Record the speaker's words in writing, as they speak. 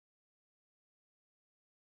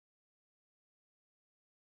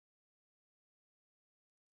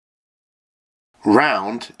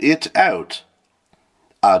Round it out.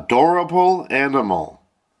 Adorable animal.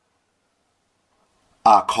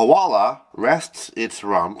 A koala rests its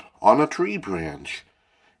rump on a tree branch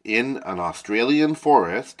in an Australian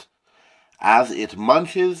forest as it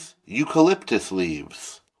munches eucalyptus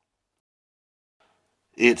leaves.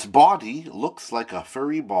 Its body looks like a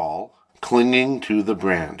furry ball clinging to the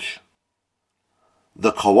branch.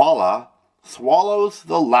 The koala swallows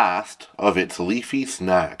the last of its leafy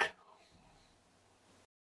snack.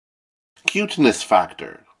 Cuteness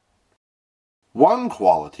factor. One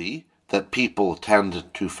quality that people tend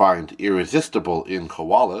to find irresistible in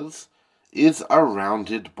koalas is a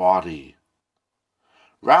rounded body,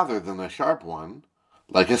 rather than a sharp one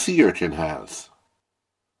like a sea urchin has.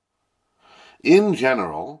 In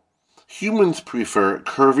general, humans prefer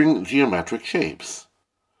curving geometric shapes.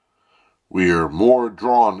 We're more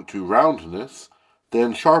drawn to roundness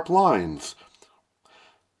than sharp lines,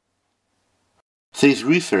 says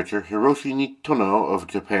researcher Hiroshi Nitono of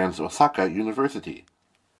Japan's Osaka University.